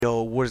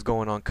Yo, what is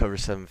going on, Cover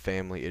 7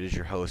 family? It is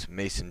your host,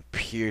 Mason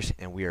Pierce,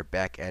 and we are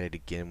back at it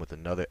again with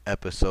another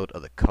episode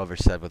of the Cover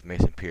 7 with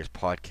Mason Pierce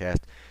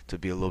podcast. To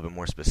be a little bit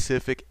more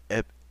specific,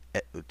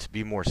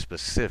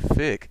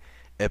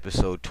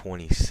 episode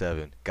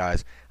 27.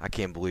 Guys, I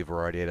can't believe we're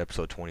already at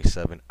episode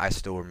 27. I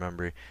still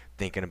remember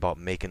thinking about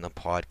making the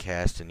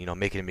podcast and,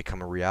 making it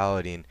become a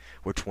reality, and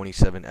we're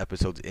 27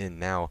 episodes in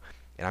now.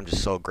 And I'm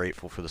just so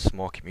grateful for the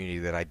small community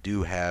that I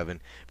do have. And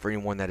for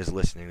anyone that is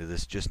listening to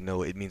this, just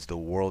know it means the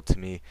world to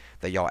me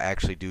that y'all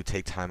actually do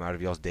take time out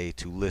of y'all's day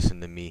to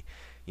listen to me.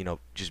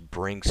 Just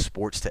bring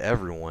sports to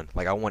everyone.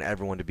 Like, I want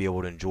everyone to be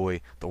able to enjoy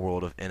the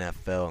world of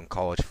NFL and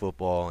college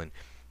football and,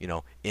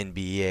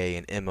 NBA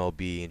and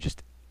MLB and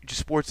just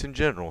sports in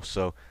general.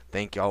 So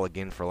thank y'all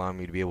again for allowing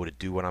me to be able to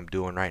do what I'm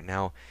doing right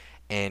now.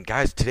 And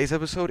guys, today's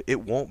episode,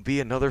 it won't be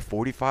another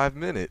 45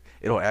 minute.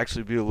 It'll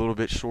actually be a little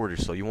bit shorter.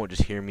 So you won't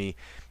just hear me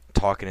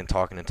talking and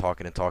talking and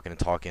talking and talking and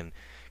talking,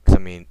 because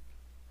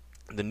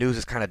the news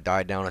has kind of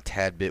died down a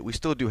tad bit. We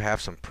still do have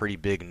some pretty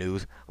big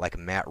news, like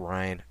Matt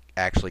Ryan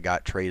actually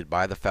got traded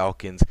by the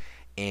Falcons,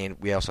 and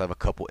we also have a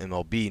couple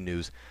MLB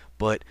news.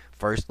 But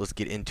first, let's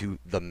get into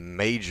the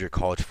major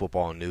college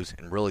football news,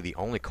 and really the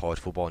only college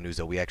football news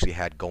that we actually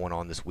had going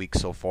on this week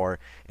so far,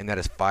 and that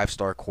is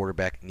five-star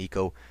quarterback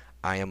Nico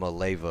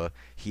Iamaleava.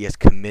 He has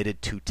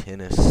committed to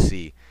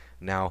Tennessee.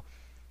 Now,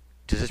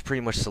 does this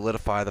pretty much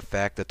solidify the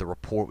fact that the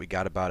report we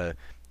got about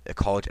a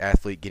college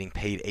athlete getting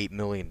paid $8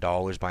 million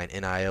by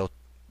an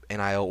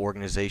NIL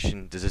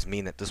organization, does this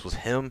mean that this was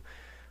him?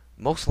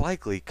 Most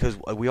likely, because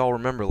we all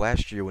remember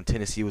last year when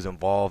Tennessee was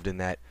involved in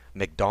that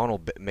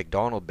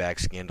McDonald bag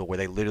scandal, where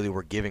they literally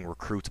were giving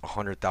recruits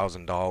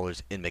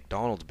 $100,000 in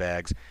McDonald's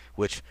bags,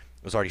 which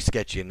was already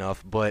sketchy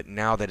enough. But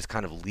now that it's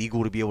kind of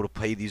legal to be able to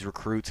pay these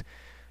recruits,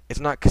 it's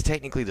not, because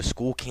technically the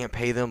school can't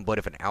pay them, but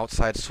if an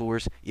outside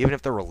source, even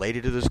if they're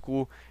related to the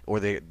school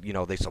or they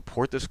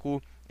support the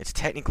school, it's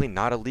technically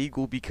not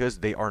illegal because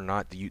they are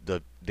not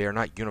they are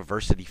not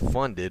university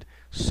funded.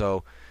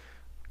 So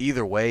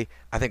either way,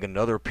 I think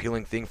another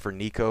appealing thing for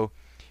Nico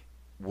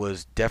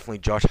was definitely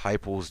Josh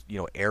Heupel's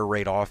air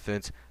raid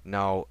offense.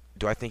 Now,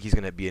 do I think he's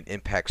going to be an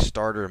impact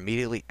starter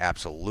immediately?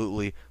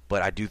 Absolutely,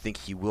 but I do think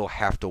he will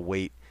have to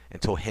wait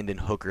until Hendon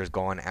Hooker is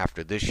gone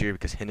after this year,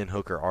 because Hendon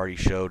Hooker already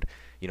showed,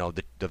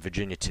 the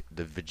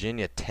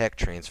Virginia Tech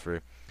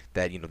transfer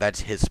that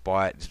that's his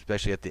spot,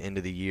 especially at the end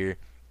of the year.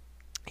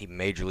 He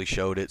majorly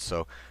showed it,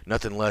 so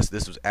nothing less.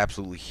 This was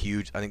absolutely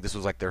huge. I think this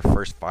was like their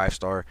first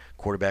five-star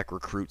quarterback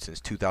recruit since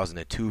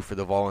 2002 for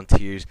the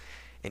Volunteers,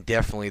 and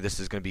definitely this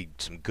is going to be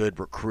some good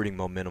recruiting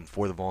momentum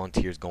for the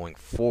Volunteers going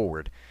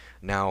forward.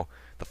 Now,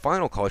 the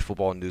final college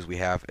football news we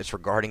have is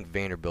regarding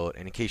Vanderbilt,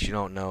 and in case you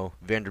don't know,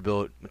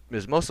 Vanderbilt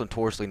is most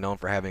notoriously known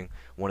for having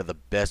one of the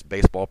best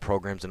baseball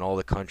programs in all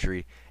the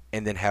country,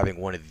 and then having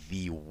one of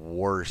the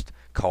worst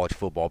college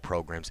football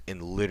programs in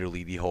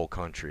literally the whole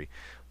country.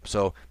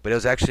 But it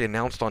was actually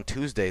announced on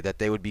Tuesday that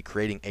they would be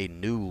creating a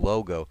new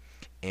logo,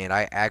 and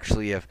I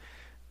actually have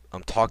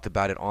talked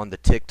about it on the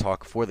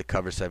TikTok for the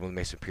Cover 7 with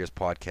Mason Pierce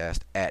podcast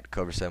at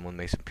Cover 7 with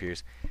Mason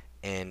Pierce,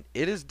 and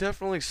it is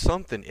definitely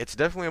something. It's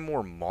definitely a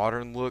more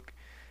modern look.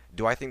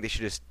 Do I think they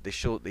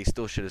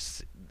still should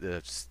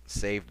have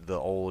saved the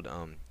old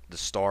the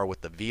star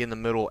with the V in the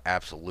middle?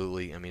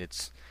 Absolutely.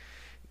 It's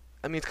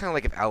kind of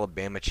like if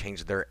Alabama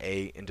changed their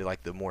A into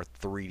like the more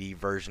 3D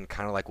version,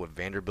 kind of like what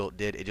Vanderbilt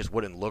did. It just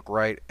wouldn't look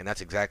right, and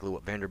that's exactly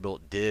what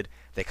Vanderbilt did.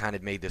 They kind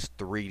of made this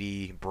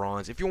 3D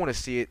bronze. If you want to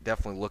see it,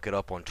 definitely look it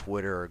up on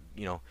Twitter, or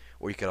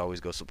you could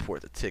always go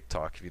support the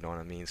TikTok, if you know what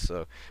I mean.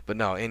 So, but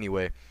no,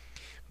 anyway.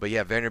 But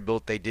yeah,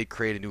 Vanderbilt, they did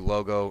create a new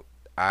logo.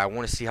 I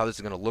want to see how this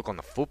is going to look on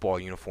the football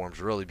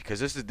uniforms, really, because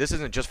this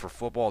isn't just for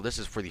football. This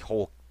is for the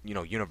whole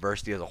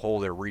university as a whole.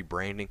 They're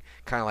rebranding,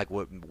 kind of like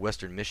what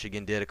Western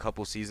Michigan did a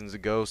couple seasons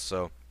ago.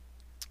 So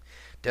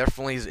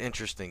definitely is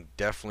interesting.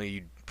 Definitely,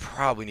 you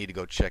probably need to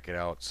go check it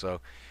out. So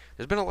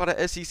there's been a lot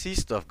of SEC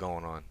stuff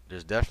going on.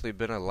 There's definitely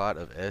been a lot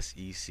of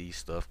SEC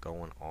stuff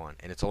going on,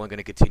 and it's only going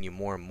to continue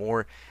more and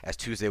more, as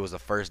Tuesday was the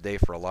first day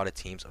for a lot of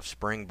teams of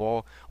spring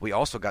ball. We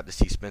also got to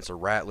see Spencer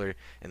Rattler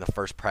in the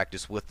first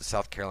practice with the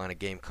South Carolina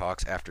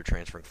Gamecocks after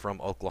transferring from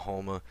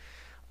Oklahoma.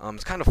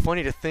 It's kind of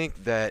funny to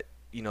think that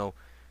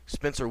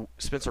Spencer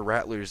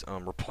Rattler's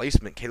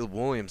replacement, Caleb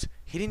Williams,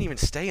 he didn't even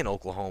stay in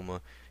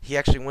Oklahoma. He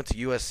actually went to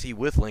USC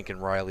with Lincoln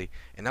Riley,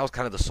 and that was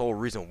kind of the sole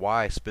reason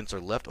why Spencer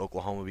left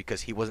Oklahoma,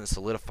 because he wasn't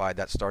solidified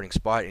that starting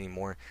spot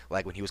anymore,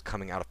 like when he was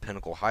coming out of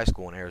Pinnacle High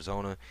School in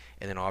Arizona,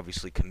 and then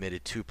obviously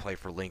committed to play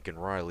for Lincoln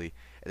Riley.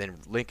 And then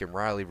Lincoln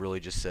Riley really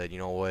just said, you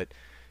know what,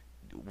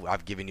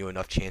 I've given you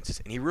enough chances,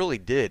 and he really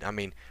did.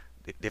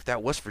 If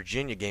that West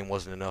Virginia game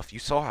wasn't enough, you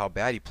saw how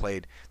bad he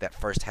played that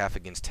first half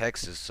against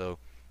Texas. So.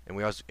 And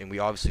we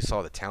obviously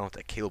saw the talent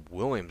that Caleb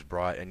Williams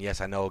brought. And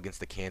yes, I know against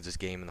the Kansas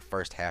game in the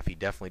first half, he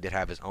definitely did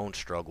have his own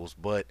struggles.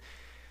 But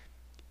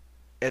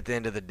at the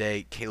end of the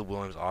day, Caleb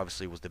Williams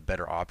obviously was the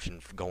better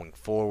option for going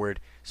forward.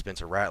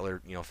 Spencer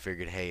Rattler,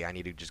 figured, hey, I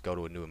need to just go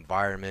to a new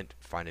environment,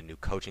 find a new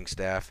coaching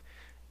staff.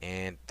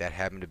 and that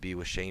happened to be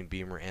with Shane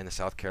Beamer and the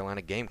South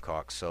Carolina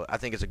Gamecocks. So I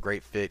think it's a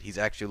great fit. He's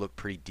actually looked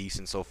pretty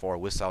decent so far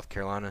with South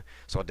Carolina,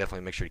 so I'll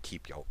definitely make sure to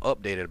keep y'all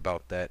updated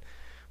about that.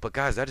 But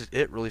guys, that is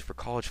it really for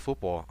college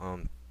football.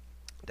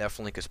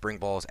 Definitely, because spring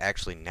ball is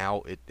actually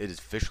now, it is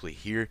officially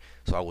here,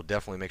 so I will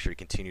definitely make sure to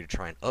continue to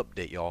try and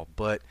update y'all.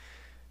 But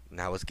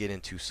now let's get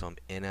into some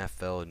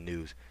NFL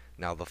news.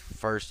 Now the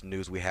first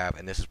news we have,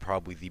 and this is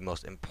probably the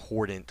most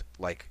important,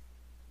 like,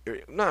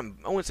 not,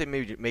 I wouldn't say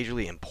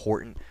majorly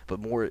important,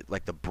 but more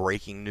like the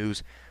breaking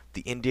news.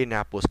 The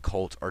Indianapolis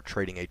Colts are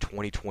trading a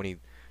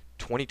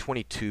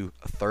 2022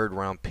 third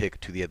round pick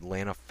to the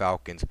Atlanta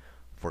Falcons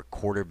for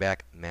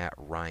quarterback Matt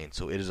Ryan.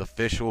 So it is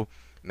official.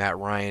 Matt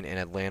Ryan in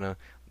Atlanta,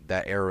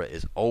 that era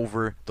is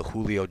over. The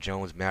Julio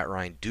Jones Matt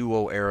Ryan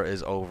duo era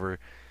is over.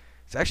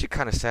 It's actually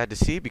kind of sad to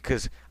see,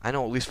 because I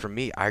know, at least for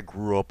me, I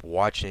grew up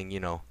watching,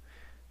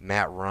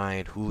 Matt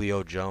Ryan,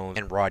 Julio Jones,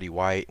 and Roddy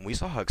White, and we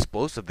saw how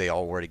explosive they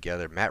all were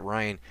together. Matt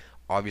Ryan,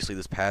 obviously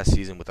this past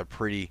season with a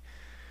pretty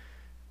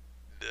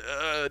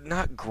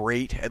not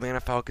great Atlanta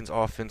Falcons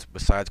offense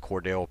besides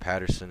Cordell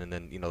Patterson, and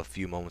then a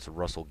few moments of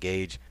Russell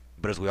Gage.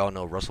 But as we all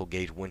know, Russell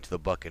Gage went to the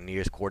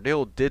Buccaneers.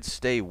 Cordell did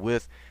stay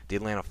with the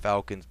Atlanta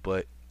Falcons,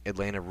 but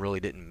Atlanta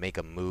really didn't make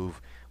a move.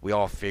 We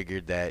all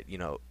figured that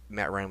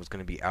Matt Ryan was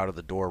going to be out of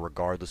the door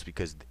regardless,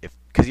 because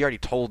he already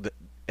told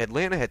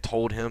Atlanta had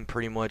told him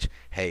pretty much,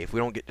 hey, if we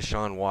don't get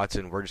Deshaun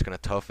Watson, we're just going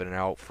to toughen it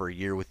out for a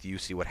year with you,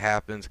 see what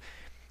happens.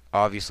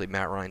 Obviously,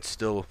 Matt Ryan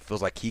still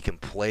feels like he can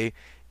play,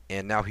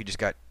 and now he just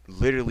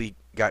literally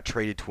got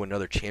traded to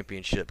another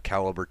championship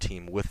caliber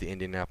team with the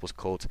Indianapolis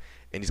Colts,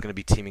 and he's going to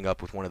be teaming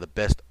up with one of the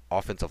best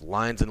offensive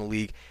lines in the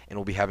league, and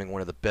will be having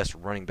one of the best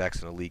running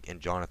backs in the league in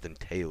Jonathan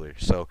Taylor.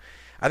 So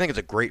I think it's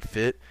a great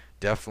fit,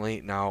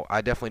 definitely. Now,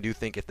 I definitely do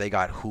think if they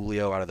got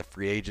Julio out of the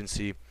free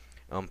agency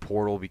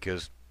portal,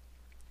 because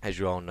as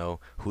you all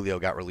know, Julio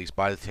got released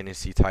by the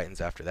Tennessee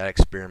Titans after that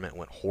experiment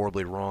went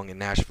horribly wrong in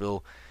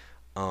Nashville.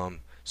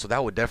 So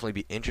that would definitely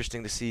be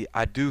interesting to see.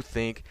 I do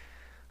think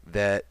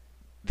that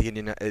the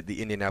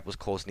Indianapolis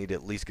Colts need to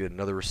at least get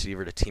another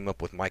receiver to team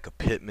up with Micah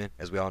Pittman.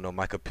 As we all know,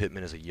 Micah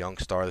Pittman is a young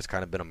star that's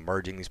kind of been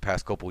emerging these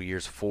past couple of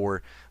years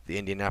for the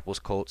Indianapolis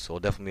Colts. So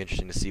it'll definitely be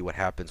interesting to see what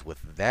happens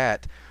with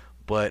that.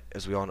 But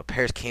as we all know,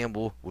 Paris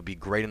Campbell would be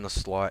great in the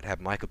slot, have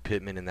Micah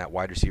Pittman in that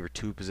wide receiver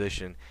 2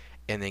 position,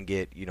 and then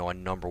get a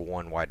number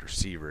 1 wide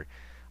receiver.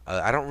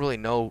 I don't really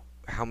know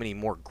how many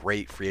more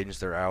great free agents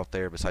there are out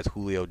there besides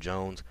Julio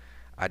Jones.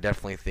 I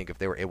definitely think if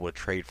they were able to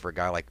trade for a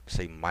guy like,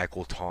 say,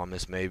 Michael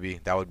Thomas, maybe,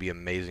 that would be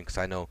amazing, because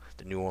I know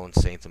the New Orleans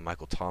Saints and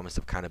Michael Thomas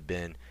have kind of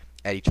been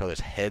at each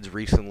other's heads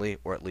recently,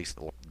 or at least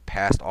the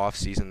past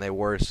offseason they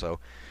were. So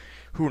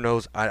who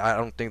knows? I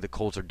don't think the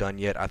Colts are done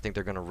yet. I think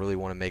they're going to really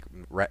want to make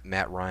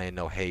Matt Ryan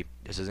know, hey,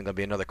 this isn't going to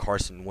be another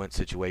Carson Wentz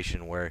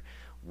situation where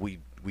we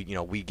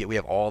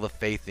have all the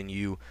faith in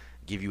you,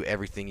 give you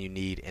everything you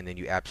need, and then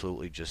you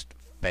absolutely just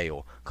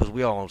fail. Because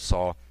we all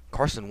saw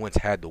Carson Wentz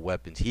had the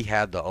weapons. He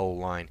had the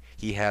O-line.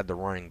 He had the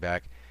running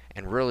back.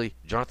 And really,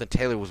 Jonathan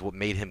Taylor was what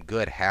made him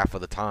good half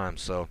of the time.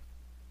 So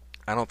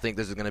I don't think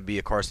this is going to be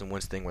a Carson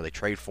Wentz thing where they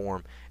trade for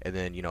him and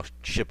then,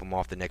 ship him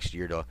off the next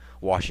year to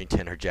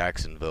Washington or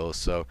Jacksonville.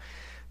 So,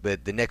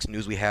 but the next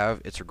news we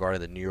have, it's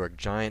regarding the New York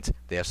Giants.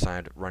 They have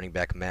signed running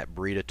back Matt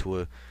Breida to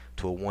a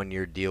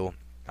 1-year deal.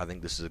 I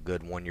think this is a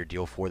good 1-year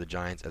deal for the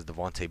Giants, as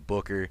Devontae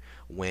Booker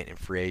went in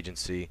free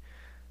agency.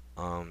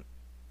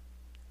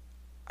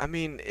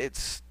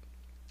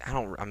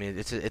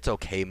 It's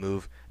okay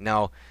move.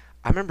 Now,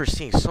 I remember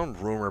seeing some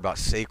rumor about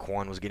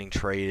Saquon was getting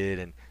traded,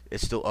 and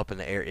it's still up in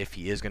the air if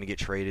he is going to get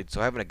traded.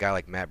 So having a guy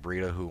like Matt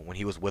Breida, who when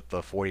he was with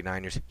the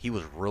 49ers, he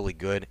was really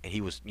good, and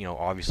he was,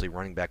 obviously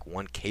running back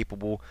 1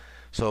 capable.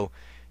 So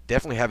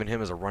definitely having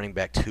him as a running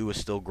back 2 is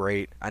still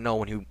great. I know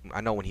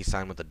when he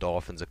signed with the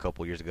Dolphins a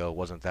couple years ago, it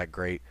wasn't that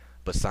great,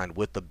 but signed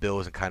with the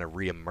Bills and kind of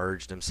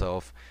re-emerged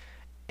himself.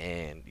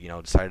 And,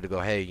 decided to go,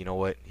 hey, you know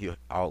what,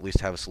 I'll at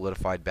least have a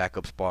solidified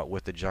backup spot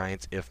with the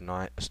Giants, if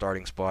not a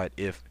starting spot,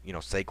 if,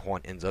 Saquon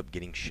ends up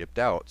getting shipped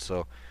out.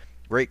 So,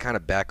 great kind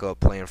of backup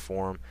plan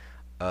for him.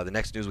 The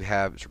next news we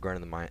have is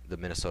regarding the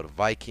Minnesota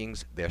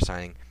Vikings. They're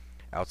signing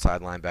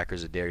outside linebacker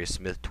Zadarius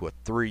Smith to a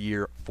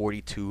 3-year,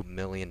 $42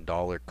 million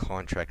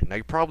contract. Now,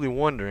 you're probably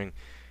wondering,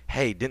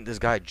 hey, didn't this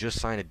guy just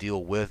sign a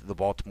deal with the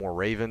Baltimore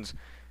Ravens?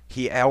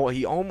 He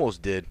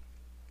almost did.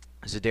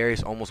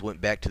 Zadarius almost went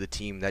back to the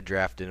team that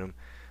drafted him.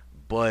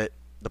 But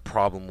the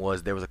problem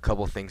was there was a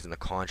couple of things in the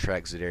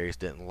contract Zadarius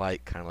didn't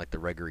like, kind of like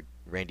the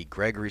Randy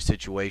Gregory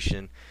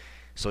situation.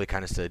 So he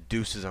kind of said,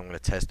 deuces, I'm going to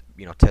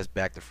test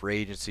back the free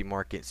agency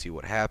market and see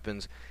what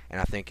happens.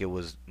 And I think it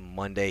was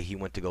Monday he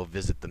went to go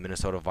visit the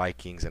Minnesota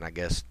Vikings, and I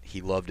guess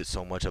he loved it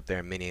so much up there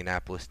in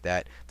Minneapolis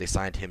that they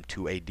signed him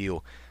to a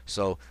deal.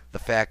 So the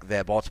fact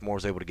that Baltimore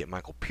was able to get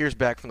Michael Pierce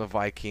back from the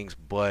Vikings,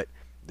 but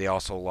they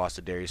also lost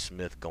to Darius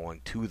Smith going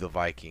to the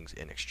Vikings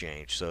in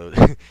exchange. So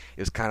it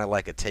was kind of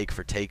like a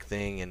take-for-take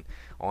thing. And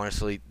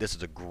honestly, this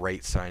is a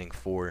great signing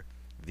for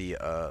the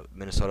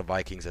Minnesota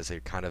Vikings, as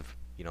they're kind of,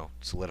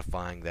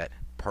 solidifying that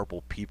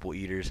Purple People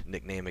Eaters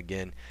nickname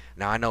again.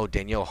 Now, I know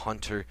Danielle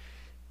Hunter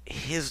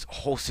his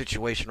whole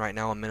situation right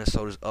now in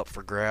Minnesota is up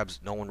for grabs.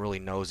 No one really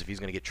knows if he's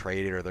going to get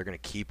traded or they're going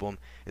to keep him.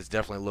 It's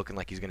definitely looking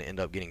like he's going to end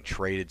up getting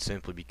traded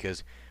simply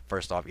because,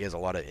 first off, he has a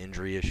lot of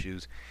injury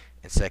issues,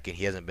 and second,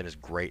 he hasn't been as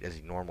great as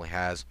he normally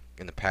has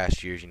in the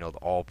past years. You know, the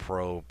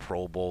All-Pro,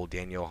 Pro Bowl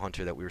Daniel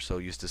Hunter that we were so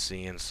used to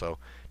seeing. So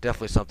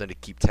definitely something to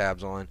keep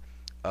tabs on.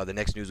 The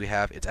next news we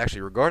have, it's actually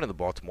regarding the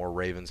Baltimore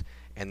Ravens,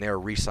 and they're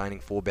re-signing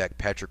fullback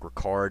Patrick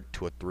Ricard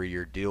to a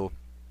 3-year deal.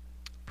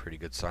 Pretty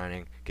good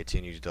signing.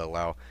 Continues to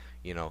allow,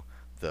 you know,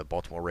 the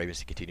Baltimore Ravens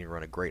to continue to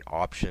run a great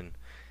option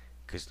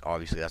because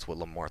obviously that's what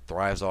Lamar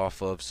thrives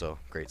off of. So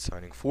great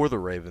signing for the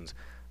Ravens.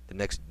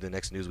 The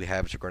next news we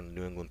have is regarding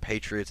the New England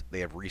Patriots.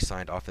 They have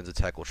re-signed offensive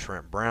tackle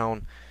Trent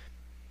Brown.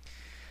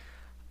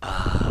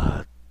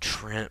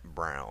 Trent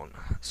Brown.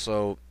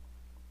 So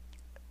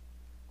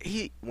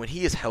when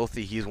he is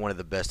healthy, he is one of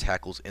the best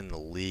tackles in the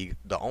league.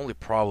 The only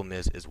problem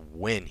is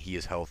when he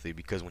is healthy,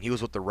 because when he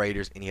was with the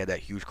Raiders and he had that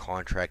huge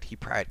contract, he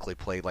practically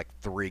played like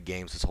 3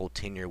 games his whole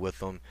tenure with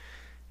them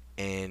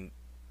and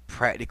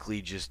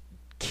practically just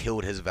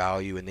killed his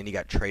value. And then he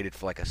got traded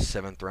for like a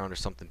 7th round or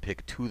something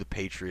pick to the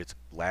Patriots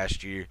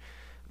last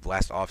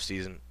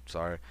offseason.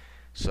 Sorry.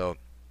 So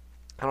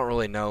I don't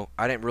really know.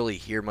 I didn't really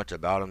hear much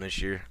about him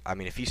this year. I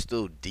mean, if he's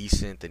still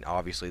decent, then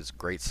obviously it's a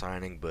great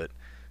signing, but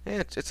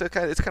it's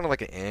kind of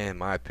like an in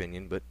my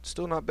opinion, but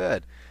still not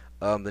bad.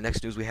 The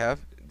next news we have,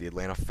 the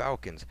Atlanta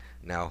Falcons.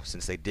 Now,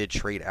 since they did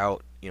trade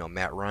out,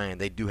 Matt Ryan,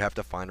 they do have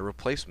to find a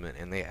replacement,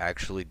 and they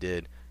actually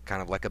did,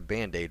 kind of like a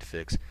Band-Aid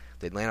fix.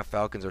 The Atlanta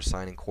Falcons are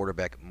signing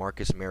quarterback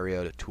Marcus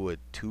Mariota to a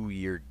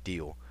 2-year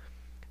deal.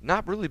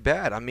 Not really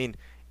bad. I mean,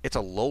 it's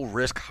a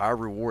low-risk,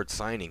 high-reward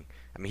signing.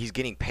 I mean, he's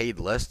getting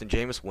paid less than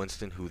Jameis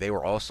Winston, who they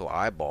were also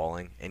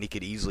eyeballing, and he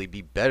could easily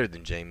be better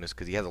than Jameis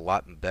because he has a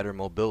lot better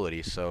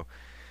mobility. So,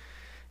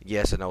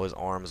 yes, I know his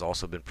arm has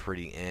also been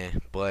pretty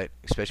but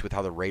especially with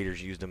how the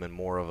Raiders used him in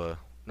more of a,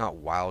 not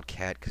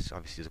wildcat because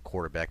obviously he's a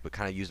quarterback, but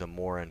kind of used him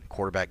more in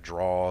quarterback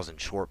draws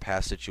and short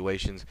pass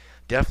situations.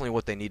 Definitely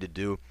what they need to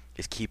do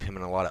is keep him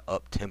in a lot of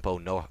up-tempo,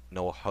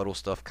 no huddle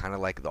stuff, kind of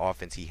like the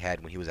offense he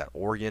had when he was at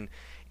Oregon,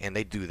 and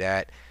they do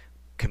that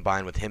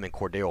combined with him and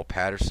Cordero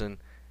Patterson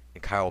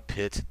and Kyle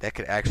Pitts, that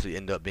could actually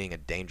end up being a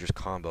dangerous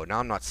combo. Now,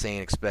 I'm not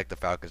saying expect the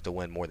Falcons to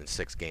win more than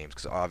 6 games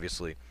because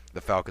obviously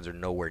the Falcons are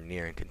nowhere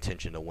near in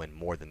contention to win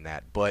more than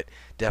that, but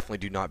definitely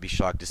do not be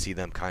shocked to see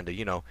them kind of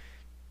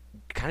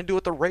do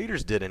what the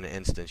Raiders did in an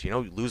instance. You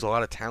lose a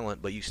lot of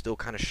talent, but you still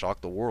kind of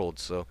shock the world.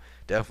 So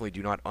definitely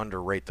do not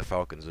underrate the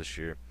Falcons this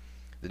year.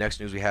 The next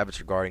news we have is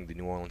regarding the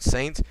New Orleans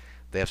Saints.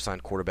 They have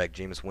signed quarterback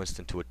Jameis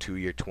Winston to a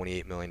 2-year,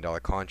 $28 million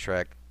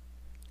contract.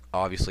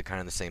 Obviously, kind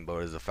of in the same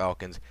boat as the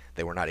Falcons.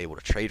 They were not able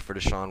to trade for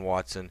Deshaun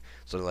Watson,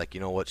 so they're like, you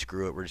know what,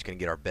 screw it. We're just going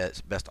to get our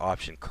best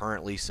option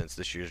currently, since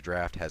this year's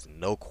draft has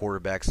no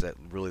quarterbacks that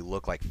really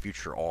look like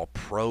future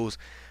All-Pros.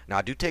 Now,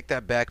 I do take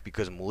that back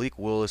because Malik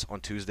Willis on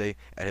Tuesday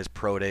at his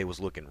pro day was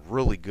looking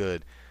really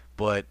good,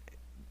 but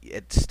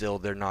it's still,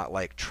 they're not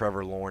like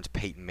Trevor Lawrence,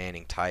 Peyton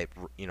Manning type,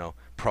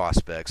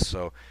 prospects.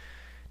 So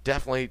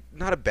definitely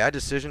not a bad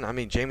decision. I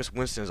mean, Jameis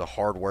Winston is a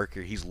hard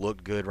worker. He's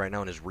looked good right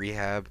now in his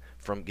rehab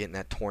from getting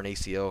that torn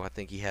ACL. I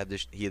think he had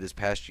this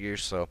past year.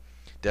 So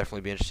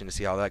definitely be interesting to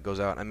see how that goes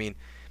out. I mean,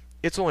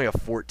 it's only a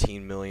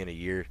 $14 million a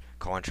year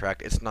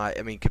contract. It's not.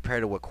 I mean,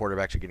 compared to what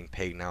quarterbacks are getting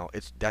paid now,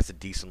 that's a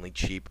decently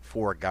cheap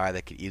for a guy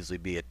that could easily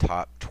be a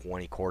top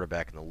 20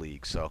 quarterback in the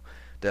league. So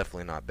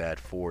definitely not bad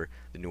for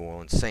the New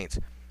Orleans Saints.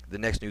 The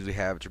next news we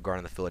have is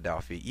regarding the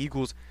Philadelphia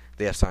Eagles.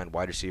 They have signed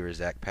wide receiver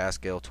Zach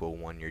Pascal to a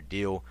 1-year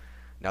deal.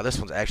 Now, this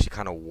one's actually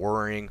kind of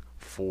worrying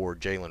for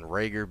Jalen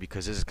Reagor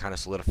because this is kind of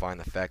solidifying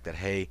the fact that,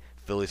 hey,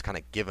 Philly's kind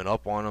of given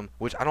up on him,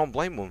 which I don't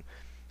blame him.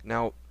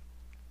 Now,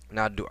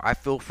 do I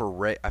feel for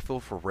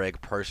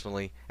Reg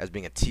personally as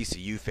being a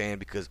TCU fan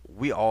because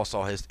we all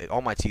saw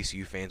all my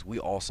TCU fans, we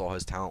all saw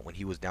his talent when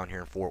he was down here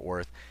in Fort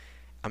Worth.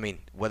 I mean,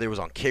 whether it was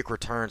on kick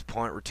returns,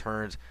 punt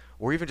returns,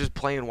 or even just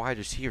playing wide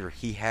receiver,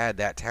 he had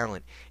that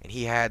talent, and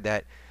he had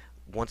that,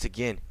 once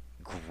again,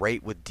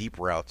 great with deep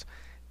routes.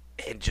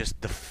 And just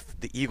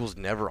the Eagles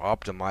never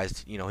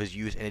optimized, his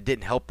use, and it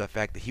didn't help the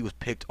fact that he was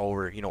picked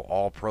over,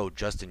 All-Pro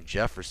Justin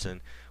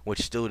Jefferson,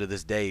 which still to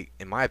this day,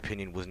 in my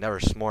opinion, was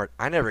never smart.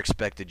 I never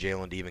expected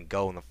Jalen to even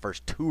go in the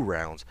first 2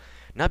 rounds,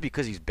 not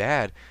because he's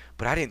bad,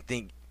 but I didn't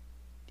think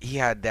he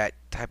had that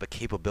type of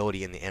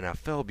capability in the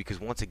NFL because,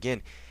 once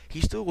again,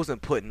 he still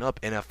wasn't putting up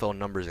NFL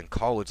numbers in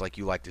college like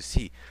you like to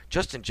see.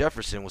 Justin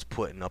Jefferson was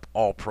putting up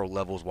All-Pro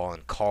levels while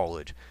in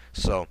college,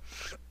 so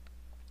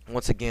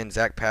once again,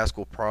 Zach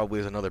Pascal probably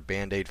is another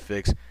Band-Aid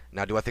fix.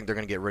 Now, do I think they're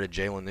going to get rid of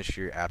Jalen this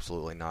year?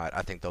 Absolutely not.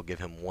 I think they'll give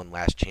him one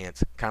last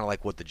chance, kind of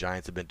like what the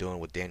Giants have been doing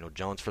with Daniel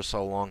Jones for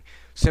so long,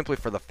 simply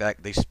for the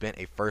fact they spent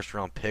a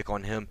first-round pick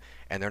on him,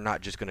 and they're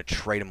not just going to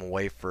trade him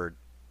away for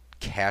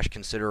cash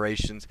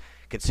considerations,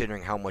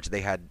 considering how much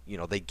they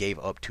gave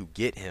up to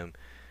get him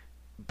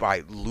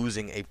by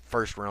losing a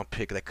first-round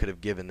pick that could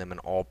have given them an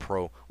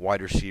all-pro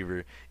wide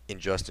receiver in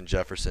Justin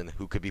Jefferson,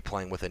 who could be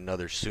playing with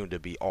another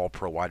soon-to-be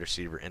all-pro wide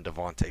receiver in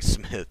Devontae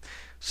Smith.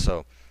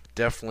 So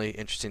definitely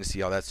interesting to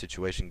see how that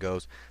situation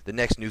goes. The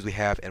next news we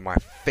have, and my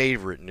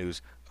favorite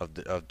news of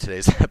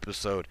today's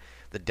episode,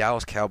 the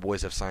Dallas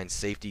Cowboys have signed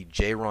safety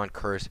Jayron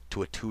Kearse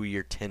to a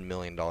 2-year, $10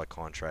 million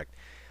contract.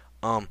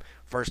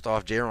 First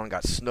off, Jayron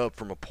got snubbed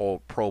from a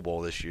Pro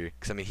Bowl this year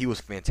because I mean he was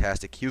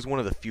fantastic. He was one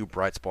of the few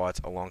bright spots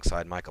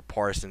alongside Micah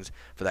Parsons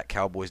for that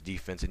Cowboys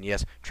defense. And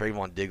yes,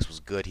 Trayvon Diggs was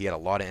good. He had a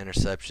lot of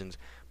interceptions,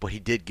 but he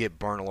did get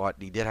burned a lot.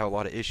 He did have a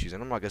lot of issues.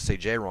 And I'm not gonna say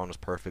Jayron was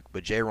perfect,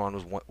 but Jayron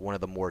was one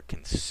of the more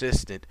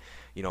consistent,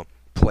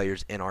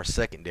 players in our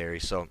secondary.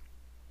 So,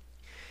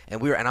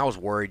 and I was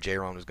worried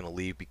Jayron was gonna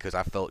leave because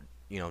I felt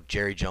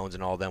Jerry Jones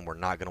and all them were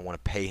not gonna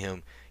want to pay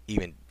him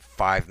even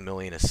 $5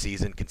 million a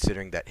season,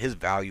 considering that his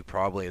value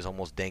probably is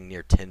almost dang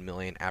near $10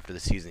 million after the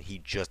season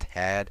he just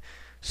had.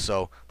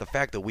 So the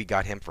fact that we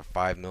got him for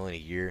 $5 million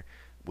a year,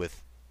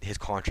 with his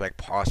contract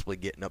possibly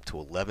getting up to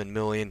 $11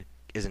 million,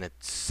 is an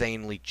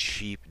insanely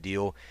cheap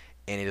deal,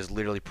 and it is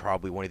literally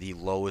probably one of the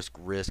lowest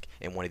risk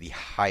and one of the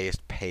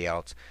highest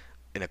payouts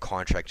in a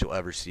contract you'll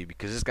ever see,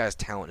 because this guy's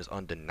talent is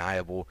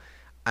undeniable.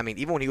 I mean,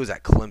 even when he was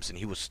at Clemson,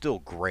 he was still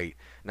great.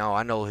 Now,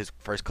 I know his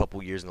first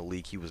couple years in the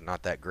league, he was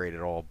not that great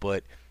at all,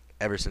 but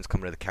ever since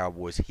coming to the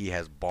Cowboys, he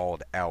has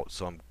balled out.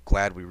 So I'm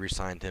glad we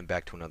re-signed him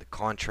back to another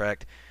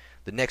contract.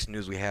 The next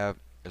news we have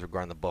is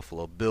regarding the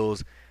Buffalo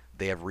Bills.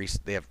 They have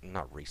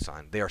not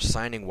re-signed. They are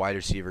signing wide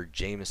receiver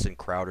Jamison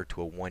Crowder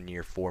to a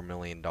 1-year, $4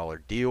 million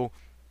deal.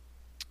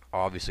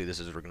 Obviously, this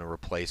is going to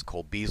replace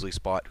Cole Beasley's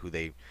spot, who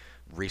they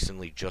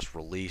recently just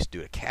released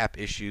due to cap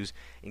issues.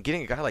 And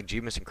getting a guy like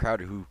Jamison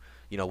Crowder, who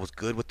was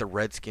good with the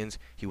Redskins.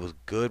 He was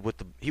good with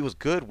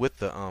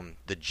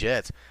the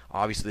Jets.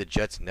 Obviously, the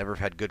Jets never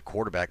had good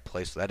quarterback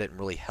play, so that didn't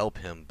really help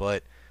him.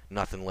 But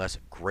nonetheless,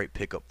 great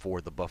pickup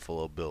for the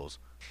Buffalo Bills.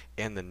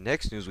 And the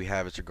next news we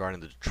have is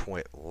regarding the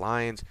Detroit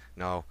Lions.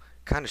 Now,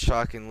 kind of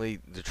shockingly,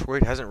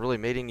 Detroit hasn't really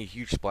made any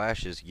huge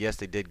splashes. Yes,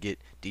 they did get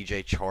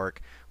DJ Chark,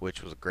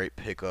 which was a great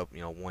pickup.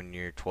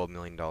 1-year, $12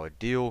 million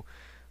deal.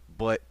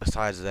 But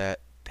besides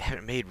that, they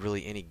haven't made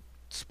really any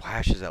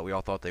splashes that we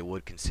all thought they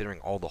would, considering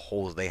all the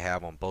holes they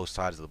have on both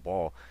sides of the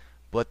ball.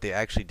 But they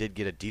actually did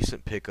get a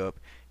decent pickup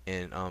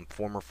in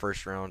former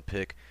first-round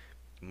pick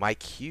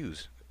Mike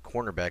Hughes,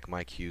 cornerback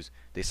Mike Hughes.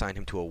 They signed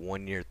him to a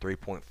 1-year,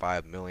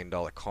 $3.5 million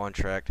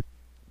contract.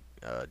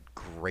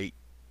 Great,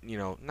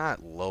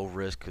 not low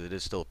risk because it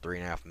is still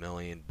 $3.5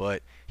 million,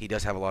 but he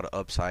does have a lot of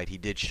upside. He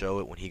did show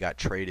it when he got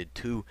traded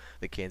to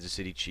the Kansas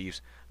City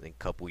Chiefs, I think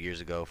a couple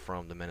years ago,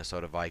 from the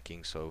Minnesota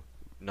Vikings. So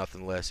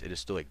nothing less, it is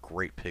still a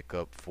great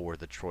pickup for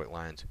the Detroit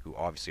Lions, who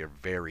obviously are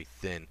very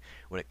thin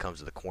when it comes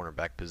to the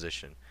cornerback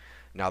position.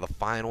 Now, the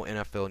final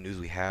NFL news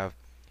we have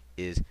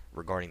is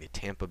regarding the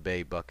Tampa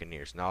Bay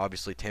Buccaneers. Now,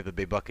 obviously, Tampa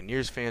Bay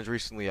Buccaneers fans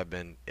recently have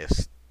been,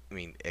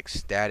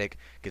 ecstatic,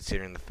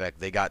 considering the fact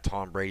they got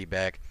Tom Brady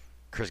back.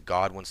 Chris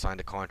Godwin signed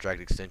a contract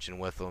extension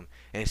with them,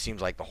 and it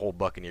seems like the whole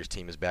Buccaneers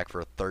team is back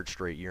for a third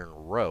straight year in a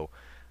row.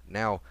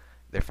 Now,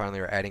 they finally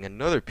are adding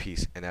another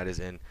piece, and that is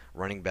in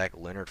running back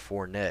Leonard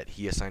Fournette.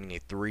 He is signing a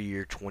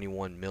 3-year,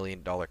 $21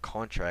 million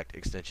contract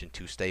extension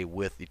to stay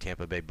with the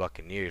Tampa Bay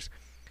Buccaneers.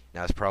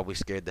 Now, it's probably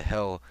scared the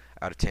hell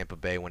out of Tampa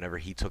Bay whenever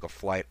he took a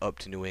flight up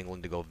to New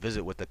England to go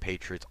visit with the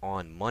Patriots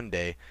on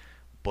Monday.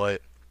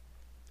 But,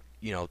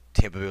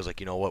 Tampa Bay was like,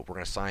 you know what, we're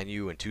going to sign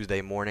you. And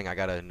Tuesday morning, I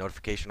got a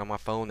notification on my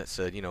phone that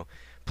said,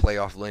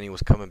 playoff Lenny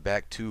was coming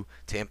back to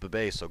Tampa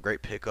Bay. So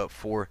great pickup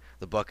for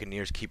the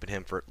Buccaneers, keeping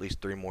him for at least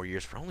 3 more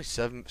years for only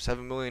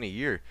 $7 million a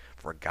year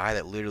for a guy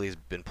that literally has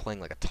been playing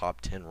like a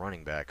top 10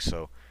 running back.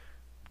 So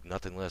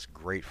nothing less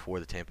great for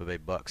the Tampa Bay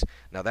Bucks.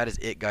 Now, that is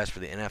it, guys, for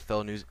the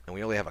NFL news, and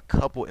we only have a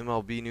couple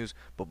MLB news.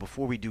 But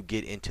before we do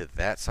get into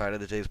that side of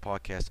today's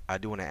podcast, I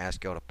do want to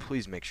ask y'all to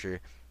please make sure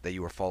that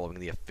you are following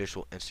the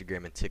official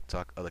Instagram and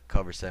TikTok of the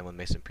Cover 7 with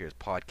Mason Pierce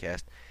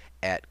podcast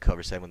at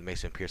Cover 7 with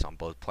Mason Pierce on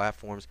both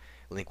platforms.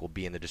 Link will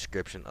be in the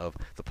description of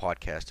the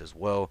podcast as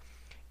well.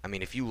 I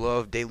mean, if you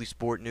love daily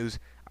sport news,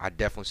 I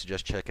definitely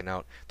suggest checking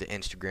out the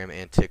Instagram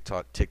and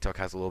TikTok. TikTok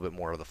has a little bit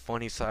more of the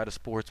funny side of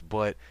sports,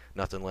 but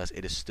nothing less,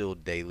 it is still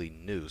daily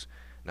news.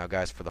 Now,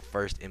 guys, for the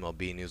first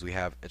MLB news we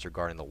have, it's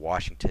regarding the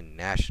Washington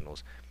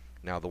Nationals.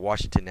 Now, the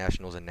Washington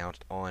Nationals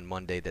announced on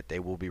Monday that they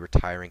will be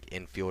retiring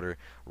infielder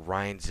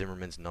Ryan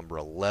Zimmerman's number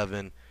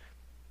 11.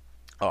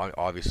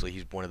 Obviously,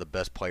 he's one of the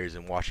best players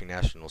in Washington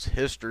Nationals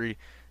history.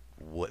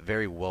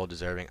 Very well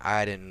deserving.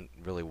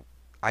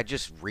 I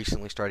just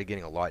recently started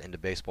getting a lot into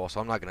baseball,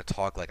 so I'm not going to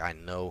talk like I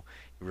know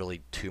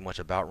really too much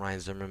about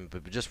Ryan Zimmerman,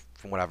 but just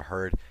from what I've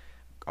heard,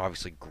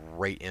 obviously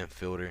great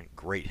infielder,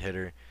 great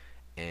hitter,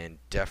 and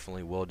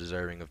definitely well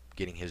deserving of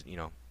getting his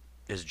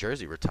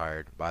jersey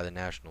retired by the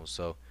Nationals.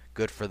 So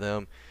good for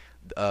them.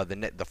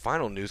 The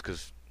final news,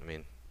 because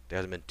there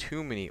hasn't been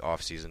too many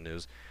offseason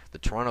news. The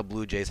Toronto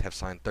Blue Jays have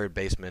signed third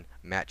baseman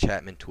Matt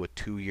Chapman to a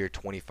 2-year,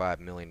 $25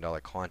 million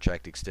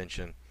contract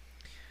extension.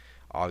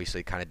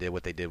 Obviously, kind of did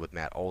what they did with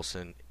Matt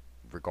Olson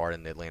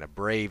regarding the Atlanta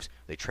Braves.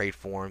 They trade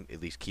for him,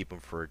 at least keep him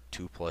for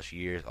 2+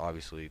 years.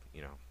 Obviously,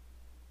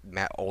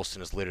 Matt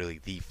Olson is literally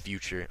the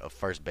future of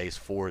first base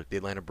for the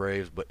Atlanta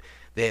Braves, but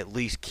they at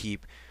least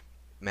keep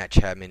Matt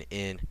Chapman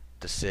in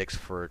the six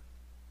for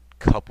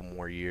couple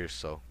more years.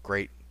 So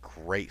great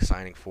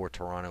signing for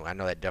Toronto. I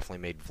know that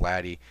definitely made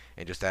Vladdy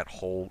and just that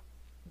whole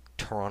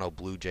Toronto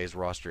Blue Jays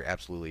roster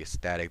absolutely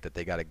ecstatic that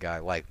they got a guy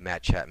like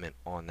Matt Chapman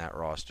on that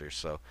roster.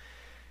 So,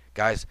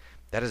 guys,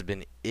 that has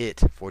been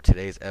it for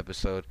today's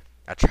episode.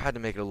 I tried to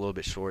make it a little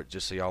bit short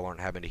just so y'all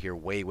aren't having to hear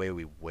way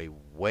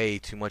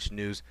too much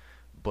news.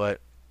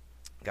 But,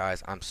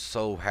 guys, I'm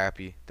so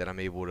happy that I'm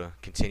able to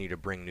continue to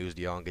bring news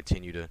to y'all and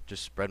continue to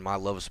just spread my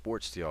love of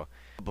sports to y'all.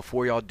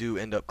 Before y'all do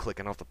end up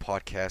clicking off the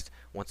podcast,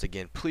 once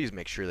again, please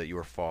make sure that you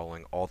are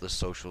following all the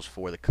socials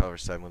for the Cover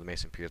 7 with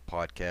Mason Pierce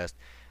podcast.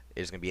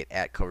 It is going to be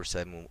at Cover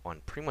 7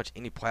 on pretty much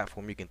any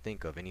platform you can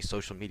think of, any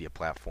social media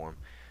platform.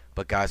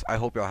 But guys, I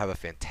hope y'all have a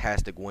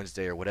fantastic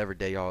Wednesday or whatever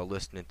day y'all are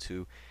listening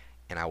to,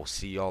 and I will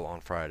see y'all on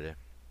Friday.